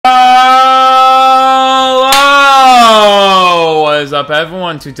up,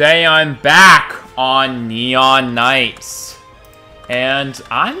 everyone? Today I'm back on Neon Nights. And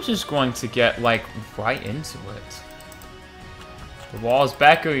I'm just going to get, like, right into it. The wall's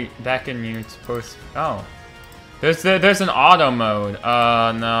back in you. It's supposed to... Oh. There's an auto mode.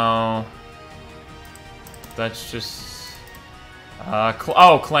 No. That's just...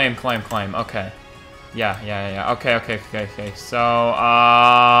 claim. Okay. Yeah. Okay.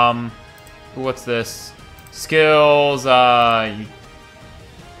 So, what's this? Skills,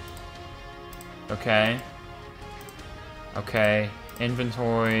 okay.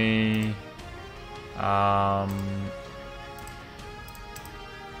 Inventory,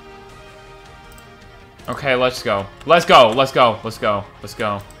 okay, let's go. Let's go. Like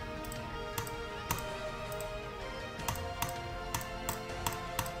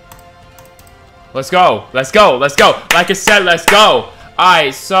I said, let's go.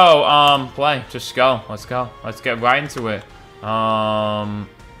 Alright, so, play. Just go. Let's go. Let's get right into it. No,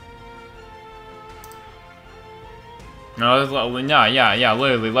 yeah,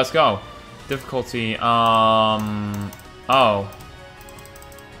 literally, let's go. Difficulty, oh.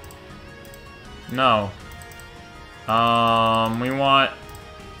 No. We want...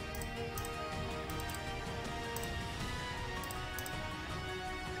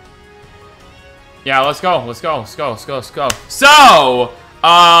 Yeah, let's go. So,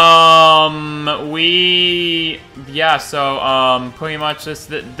 pretty much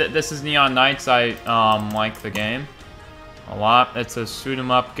this is Neon Nights. I like the game a lot. It's a shoot 'em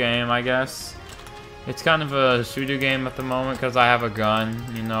up game, I guess. It's kind of a shooter game at the moment because I have a gun.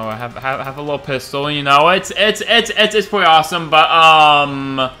 You know, I have a little pistol. You know, it's pretty awesome.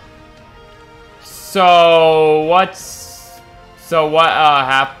 But so what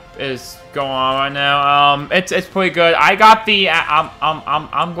is going on right now? It's pretty good. I got the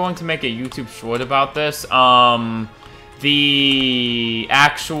I'm going to make a YouTube short about this. The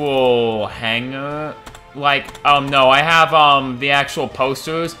actual hanger, like no, I have the actual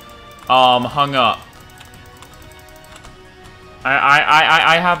posters hung up.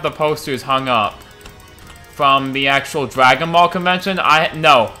 I have the posters hung up from the actual Dragon Ball convention.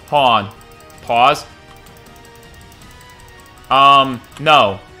 No, hold on. Pause.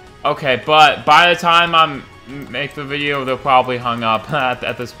 No. Okay, but by the time I make the video, they're probably hung up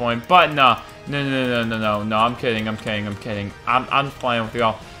at this point. But no, I'm kidding. I'm just playing with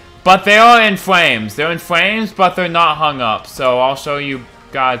y'all. But they are in frames. They're in frames, but they're not hung up. So I'll show you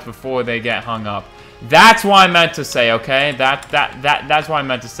guys before they get hung up. That's what I meant to say, okay? That's what I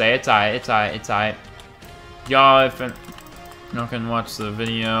meant to say. It's alright. Y'all, if you can watch the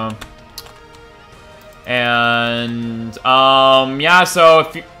video. And yeah, so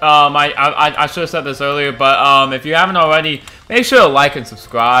if you, I should have said this earlier, but if you haven't already, make sure to like and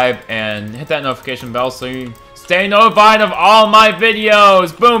subscribe and hit that notification bell so you stay notified of all my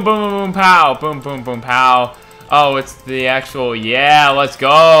videos. Boom pow, boom pow. Oh, it's the actual, yeah, let's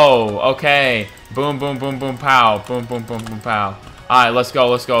go. Okay, boom pow, boom pow. All right, let's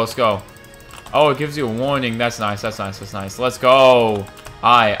go. Oh, it gives you a warning. That's nice. Let's go.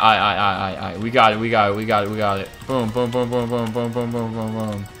 Alright. We got it. Boom.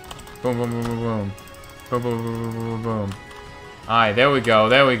 Alright, there we go.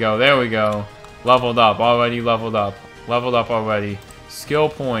 Leveled up already. Skill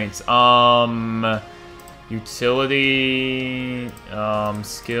points. Utility.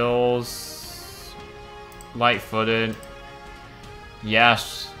 Skills. Light-footed.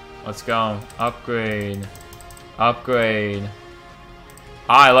 Yes. Let's go. Upgrade.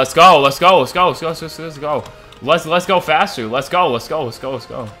 Alright, let's go. Let's go faster. Let's go.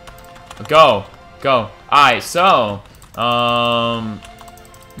 Go. Alright, so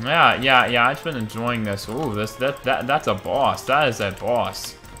yeah, I've been enjoying this. Ooh, that's a boss. That is a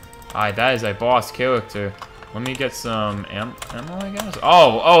boss. Alright, that is a boss character. Let me get some ammo, I guess.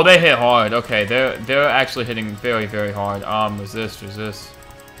 Oh, they hit hard. Okay, they're actually hitting very, very hard. Resist.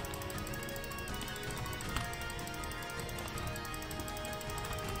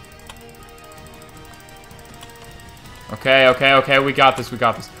 Okay, we got this.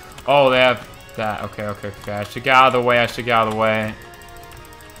 Oh, they have that. Okay. I should get out of the way.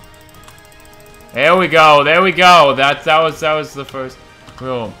 There we go. That was the first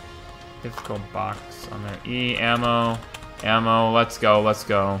real difficult box on there. E, ammo. Let's go.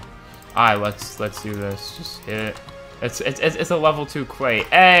 Alright, let's do this. Just hit it. It's a level 2 crate.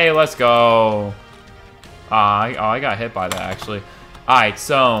 Hey, let's go. I got hit by that actually. Alright,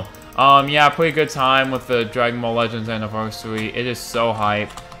 so yeah, pretty good time with the Dragon Ball Legends anniversary. It is so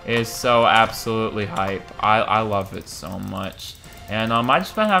hype. It is so absolutely hype. I love it so much. And I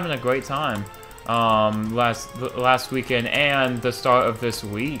just been having a great time. last weekend and the start of this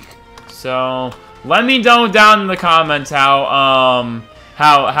week. So let me know down in the comments how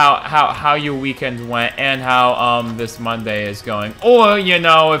your weekend went and how this Monday is going. Or you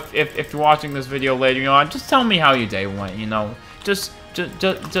know, if you're watching this video later on, just tell me how your day went. You know, just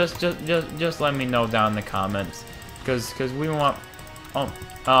let me know down in the comments, because we want.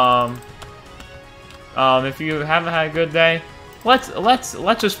 If you haven't had a good day, let's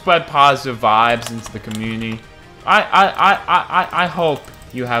just spread positive vibes into the community. I hope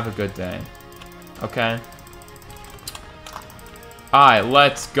you have a good day. Okay. Alright,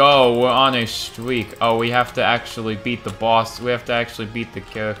 let's go. We're on a streak. Oh, we have to actually beat the boss. We have to actually beat the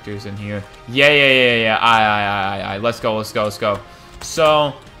characters in here. Yeah. Aye. Let's go.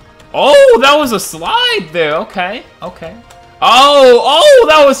 So, oh, that was a slide there. Okay. Oh,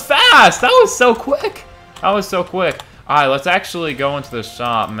 that was fast. That was so quick. Alright, let's actually go into the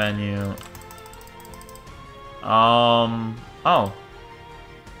shop menu. Oh.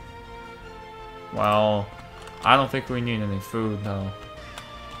 Well, I don't think we need any food, though.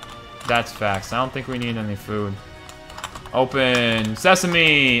 That's facts. I don't think we need any food. Open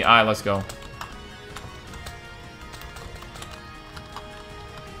sesame! Alright, let's go.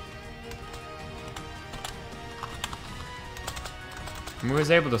 We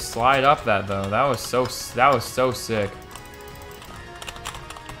was able to slide up that, though. That was so sick.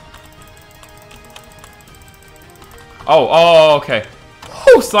 Oh, okay.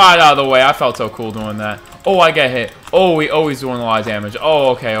 Oh, slide out of the way. I felt so cool doing that. Oh, I get hit. Oh, we always doing a lot of damage. Oh,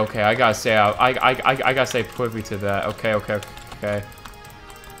 okay. I gotta say, I gotta stay privy to that. Okay.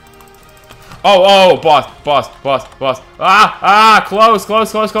 Oh, boss. Close.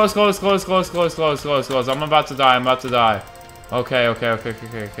 I'm about to die. Okay. I'm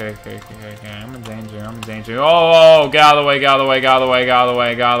in danger. Oh, get out of the way. Get out of the way.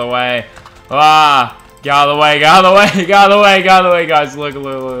 Ah, get out of the way, guys. Look.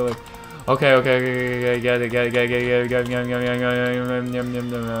 Okay. Get it.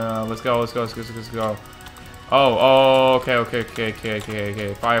 Let's go. Oh, okay.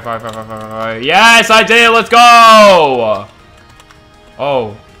 Fire. Yes, I did it. Let's go.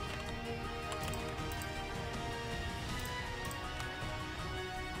 Oh.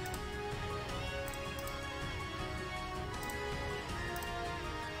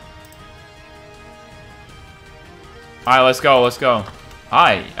 Alright, let's go.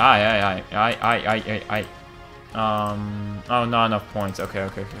 Aye. Oh, not enough points. Okay.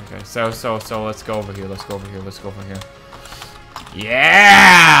 So let's go over here.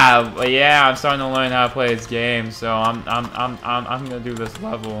 Yeah, I'm starting to learn how to play this game. So I'm gonna do this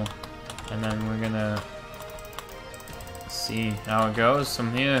level, and then we're gonna see how it goes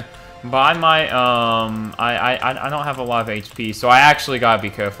from here. But I might, I don't have a lot of HP, so I actually gotta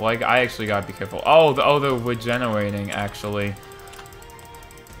be careful. I actually gotta be careful. Oh, they're regenerating, actually.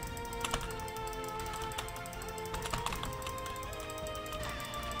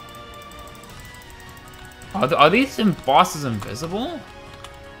 Are these bosses invisible?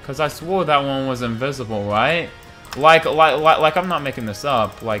 Because I swore that one was invisible, right? Like I'm not making this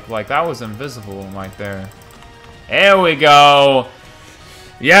up. Like that was invisible right there. There we go.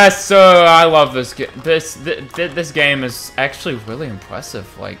 Yes, sir. I love this game. This game is actually really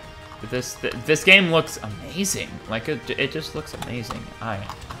impressive. Like this game looks amazing. Like it just looks amazing.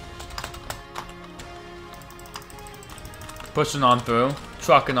 Pushing on through,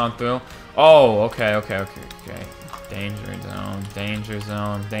 trucking on through. Oh, okay. Danger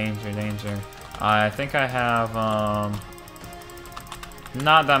zone. I think I have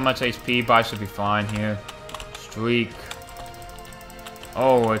not that much HP, but I should be fine here. Streak.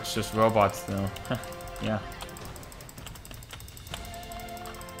 Oh, it's just robots though. Yeah.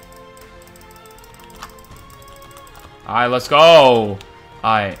 Alright, let's go.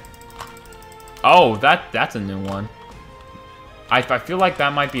 Alright. Oh, that's a new one. I feel like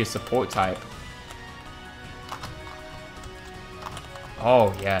that might be a support type.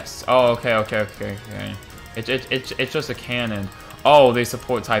 Oh yes. Oh, okay. It's just a cannon. Oh, they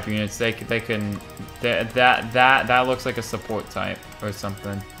support type units. They can. That looks like a support type or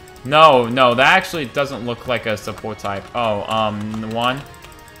something. No, that actually doesn't look like a support type. Oh, one.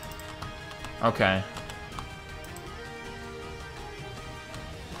 Okay.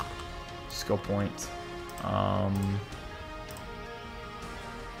 Skill point.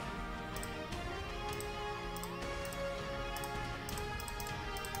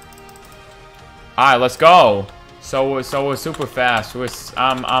 Alright, let's go. So we're super fast.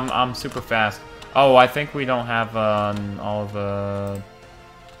 I'm super fast. Oh, I think we don't have all the.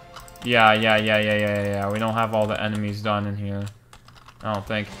 Yeah. We don't have all the enemies done in here. I don't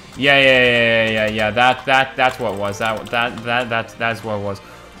think. Yeah. That's what it was. That's what it was.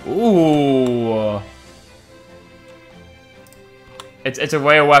 Ooh. It's a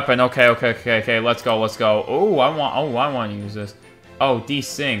rare weapon. Okay. Let's go. Oh, I want to use this. Oh,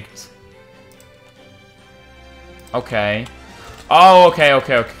 desynced. Okay. Oh,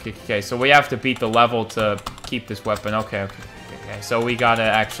 okay. So we have to beat the level to keep this weapon. Okay. So we gotta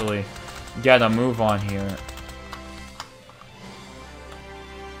actually get a move on here.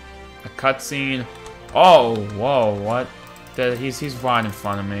 A cutscene. Oh, whoa, what? He's right in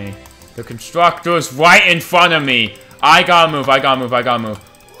front of me. The constructor's right in front of me. I gotta move.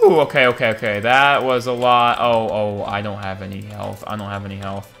 Ooh, okay. That was a lot. Oh, I don't have any health.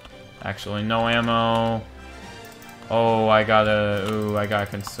 Actually, no ammo. Oh, I gotta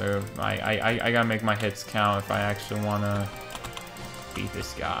conserve. I gotta make my hits count if I actually wanna beat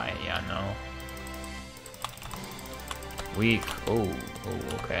this guy. Yeah, no. Weak. Oh,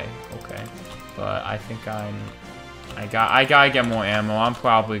 okay. But I think I gotta get more ammo. I'm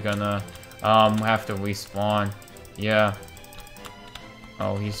probably gonna have to respawn. Yeah.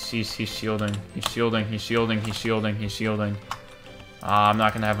 Oh, he's shielding. He's shielding. I'm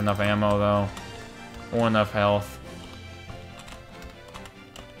not gonna have enough ammo though, or enough health.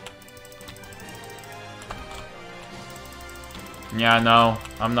 Yeah, no,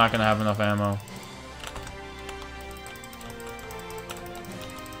 I'm not gonna have enough ammo.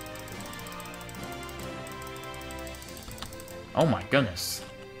 Oh my goodness.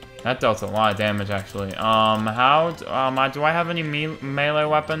 That dealt a lot of damage, actually. Do I have any melee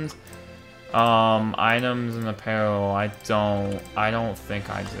weapons? Items and apparel, I don't think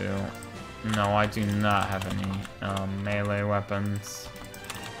I do. No, I do not have any, melee weapons.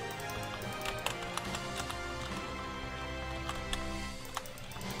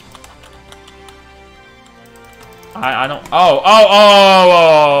 I don't...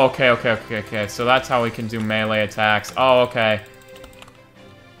 Oh, okay. So that's how we can do melee attacks. Oh, okay.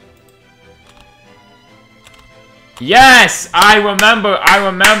 Yes! I remember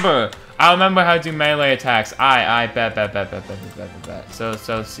how to do melee attacks. I bet. So,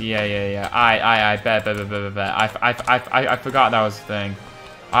 yeah. I bet. I forgot that was a thing.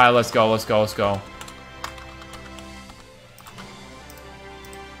 Alright, let's go.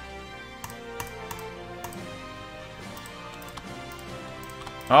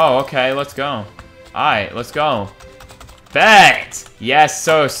 Oh, okay, let's go. Alright, let's go. Bet! Yes,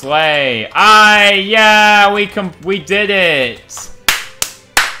 sir, slay. Yeah, we did it.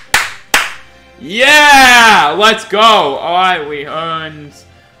 Yeah, let's go. Alright, we earned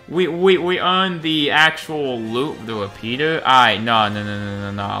the actual loot, the repeater. Alright, no.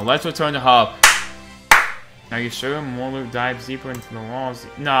 Let's return to hub. Are you sure more loot dives deeper into the walls?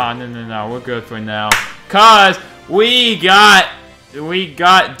 No. We're good for now. Cause we got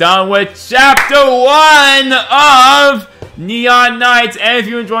done with chapter 1 of Neon Knights. And if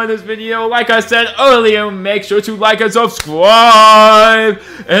you enjoyed this video, like I said earlier, make sure to like and subscribe.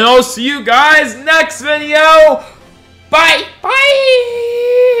 And I'll see you guys next video. Bye.